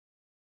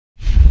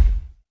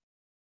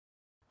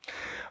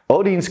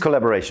Odine's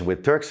collaboration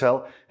with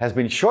Turkcell has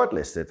been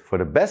shortlisted for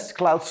the Best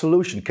Cloud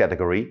Solution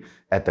category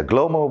at the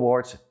Glomo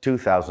Awards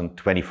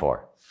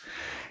 2024.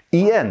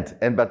 E&,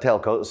 and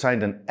Batelco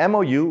signed an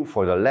MOU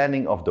for the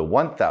landing of the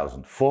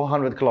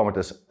 1,400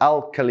 km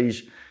Al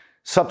Khalij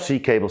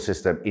subsea cable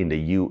system in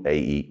the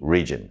UAE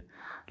region.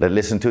 Let's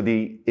listen to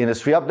the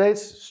industry updates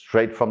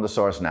straight from the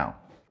source now.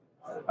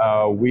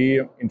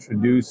 We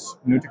introduce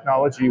new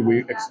technology. We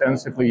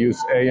extensively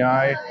use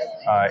AI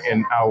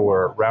in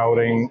our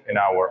routing, in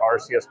our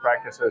RCS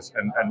practices,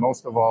 and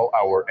most of all,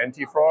 our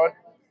anti-fraud.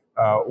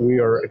 We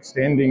are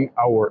extending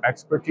our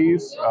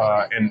expertise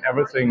in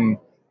everything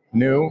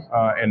new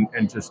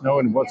and just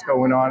knowing what's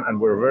going on, and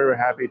we're very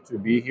happy to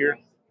be here.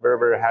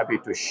 Very happy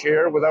to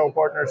share with our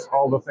partners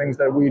all the things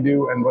that we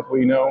do and what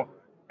we know,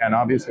 and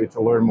obviously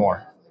to learn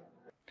more.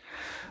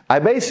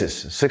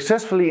 iBasis'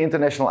 successfully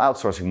international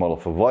outsourcing model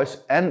for voice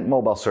and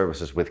mobile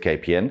services with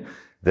KPN,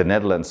 the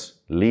Netherlands'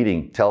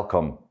 leading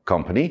telecom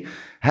company,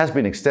 has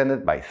been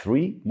extended by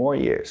 3 more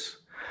years.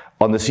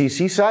 On the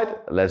CC side,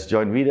 let's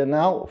join Vida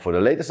now for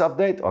the latest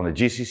update on the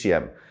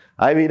GCCM.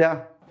 Hi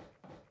Vida.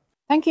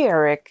 Thank you,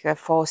 Erik.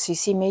 For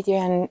CC Media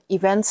and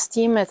Events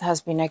team, it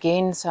has been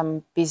again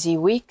some busy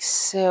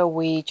weeks.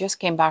 We just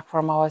came back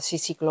from our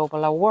CC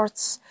Global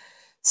Awards.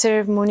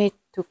 Ceremony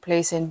took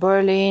place in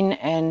Berlin,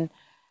 and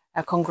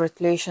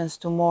congratulations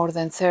to more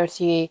than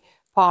 30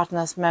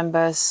 partners,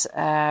 members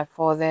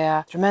for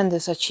their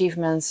tremendous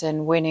achievements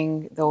in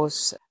winning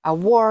those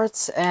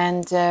awards.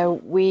 And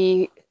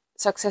we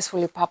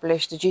successfully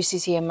published the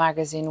GCCM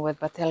magazine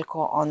with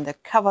Batelco on the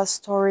cover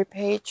story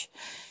page.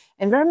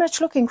 And very much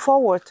looking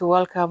forward to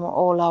welcome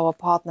all our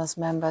partners,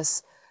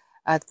 members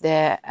at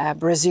the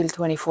Brazil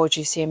 24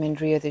 GCM in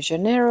Rio de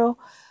Janeiro.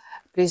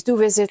 Please do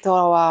visit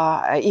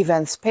our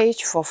events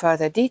page for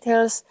further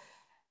details.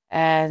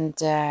 And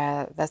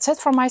that's it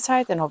from my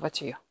side, and over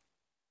to you.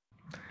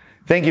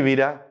 Thank you,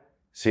 Vida.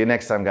 See you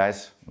next time,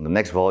 guys, on the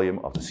next volume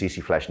of the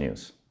CC Flash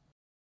News.